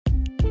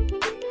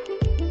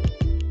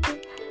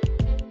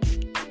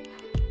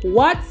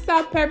What's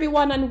up,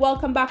 everyone, and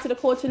welcome back to the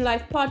Coaching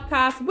Life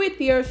podcast with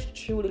yours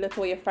truly,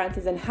 Latoya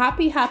Francis, and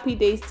happy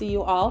days to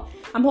you all.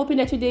 I'm hoping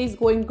that your day is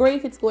going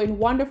great, it's going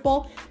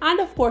wonderful, and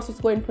of course,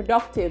 it's going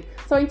productive.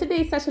 So in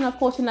today's session of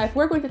Coaching Life,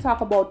 we're going to talk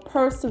about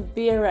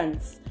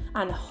perseverance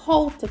and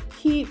how to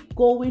keep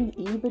going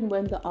even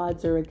when the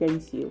odds are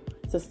against you.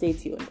 So stay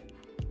tuned.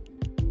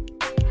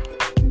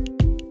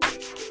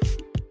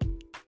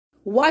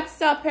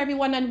 What's up,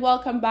 everyone, and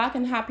welcome back,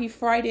 and happy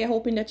Friday.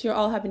 Hoping that you're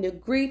all having a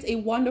great, a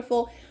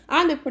wonderful,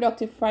 and a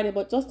productive Friday.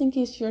 But just in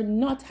case you're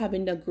not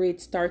having a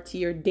great start to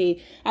your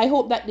day, I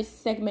hope that this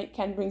segment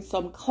can bring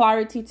some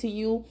clarity to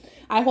you.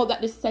 I hope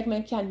that this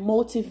segment can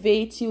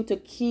motivate you to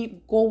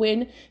keep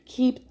going,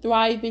 keep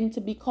thriving,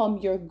 to become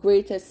your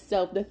greatest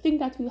self. The thing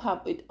that we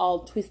have it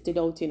all twisted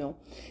out,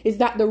 is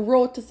that the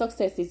road to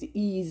success is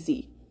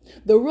easy.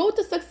 The road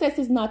to success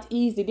is not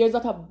easy. There's a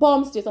lot of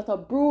bumps, there's a lot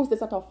of bruises,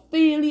 there's a lot of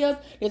failures,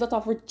 there's a lot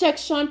of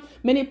rejection.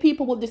 Many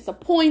people will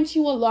disappoint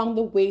you along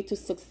the way to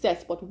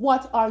success. But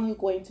what are you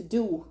going to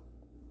do?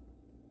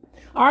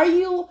 Are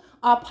you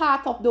a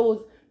part of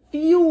those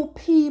few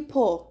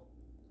people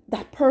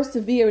that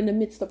persevere in the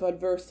midst of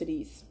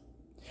adversities?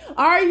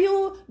 Are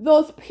you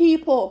those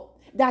people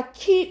that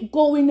keep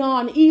going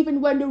on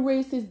even when the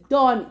race is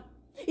done?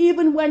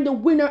 Even when the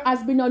winner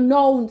has been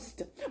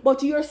announced,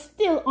 but you're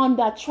still on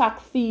that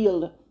track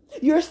field.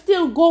 You're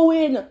still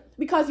going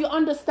because you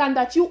understand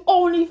that you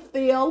only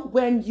fail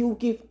when you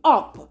give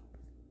up.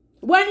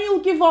 When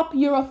you give up,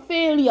 you're a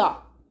failure.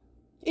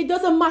 It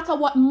doesn't matter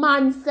what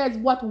man says,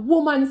 what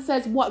woman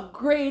says, what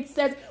grade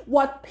says,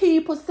 what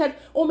people said.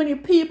 How many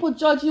people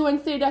judge you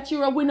and say that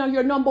you're a winner,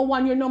 you're number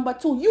one, you're number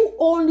two. You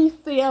only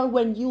fail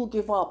when you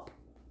give up.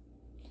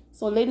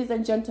 So, ladies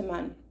and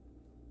gentlemen,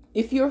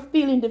 if you're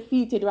feeling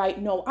defeated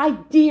right now, I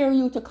dare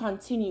you to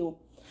continue.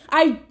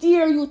 I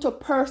dare you to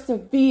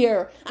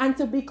persevere and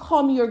to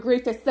become your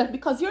greatest self,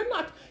 because you're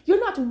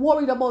not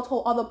worried about how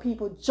other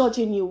people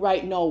judging you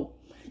right now.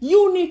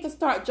 You need to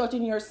start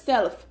judging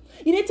yourself.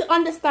 You need to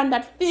understand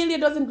that failure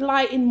doesn't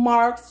lie in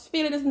marks.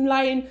 Failure doesn't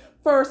lie in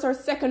first or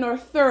second or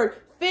third.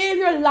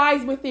 Failure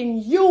lies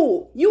within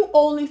you. You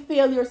only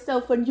fail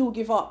yourself when you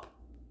give up.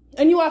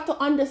 And you have to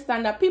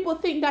understand that people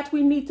think that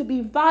we need to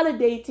be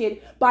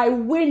validated by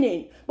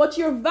winning, but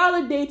you're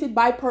validated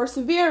by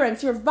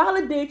perseverance. You're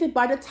validated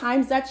by the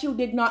times that you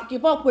did not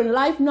give up. When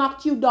life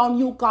knocked you down,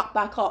 you got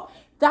back up.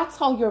 That's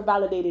how you're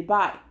validated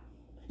by.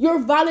 You're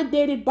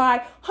validated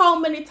by how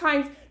many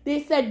times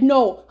they said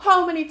no,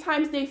 how many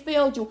times they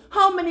failed you,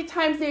 how many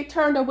times they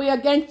turned away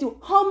against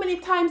you, how many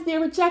times they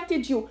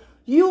rejected you.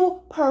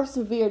 You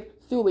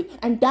persevered through it,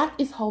 and that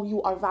is how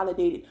you are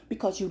validated,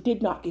 because you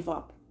did not give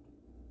up.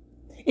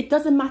 It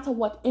doesn't matter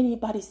what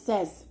anybody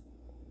says.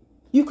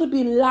 You could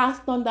be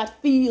last on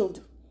that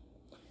field.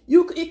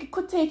 It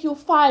could take you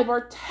 5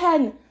 or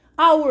 10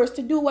 hours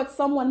to do what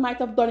someone might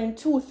have done in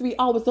 2 or 3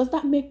 hours. Does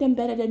that make them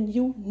better than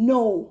you?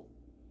 No.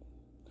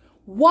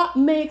 What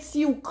makes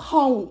you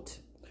count?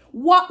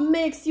 What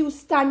makes you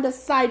stand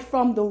aside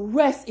from the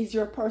rest is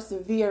your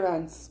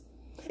perseverance.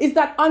 Is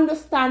that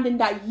understanding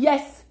that,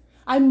 yes,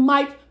 I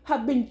might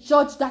have been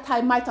judged, that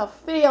I might have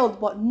failed,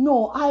 but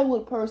no, I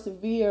will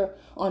persevere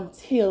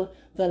until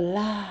the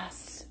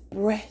last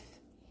breath.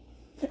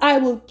 I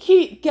will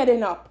keep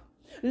getting up.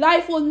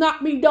 Life will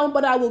knock me down,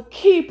 but I will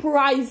keep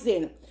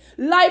rising.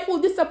 Life will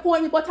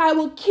disappoint me, but I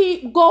will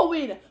keep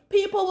going.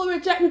 People will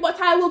reject me,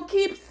 but I will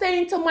keep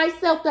saying to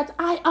myself that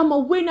I am a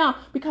winner,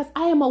 because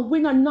I am a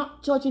winner,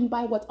 not judging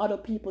by what other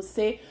people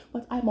say,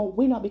 but I'm a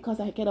winner because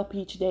I get up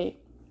each day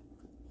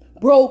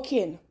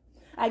broken.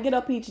 I get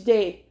up each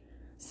day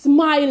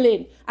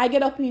smiling. I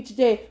get up each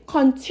day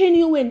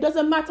continuing.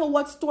 Doesn't matter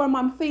what storm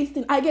I'm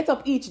facing. I get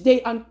up each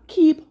day and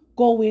keep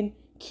going,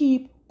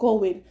 keep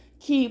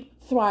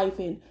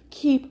thriving,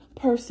 keep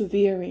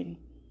persevering.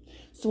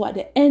 So at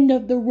the end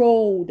of the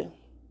road,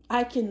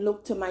 I can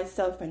look to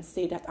myself and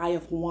say that I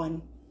have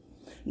won.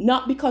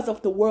 Not because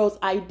of the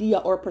world's idea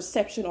or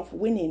perception of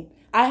winning.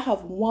 I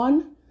have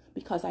won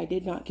because I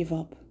did not give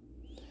up.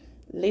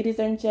 Ladies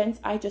and gents,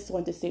 I just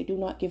want to say, do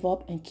not give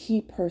up and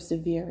keep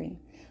persevering.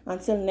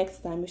 Until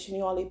next time, wishing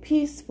you all a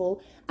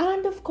peaceful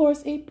and, of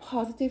course, a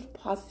positive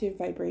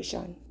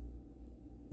vibration.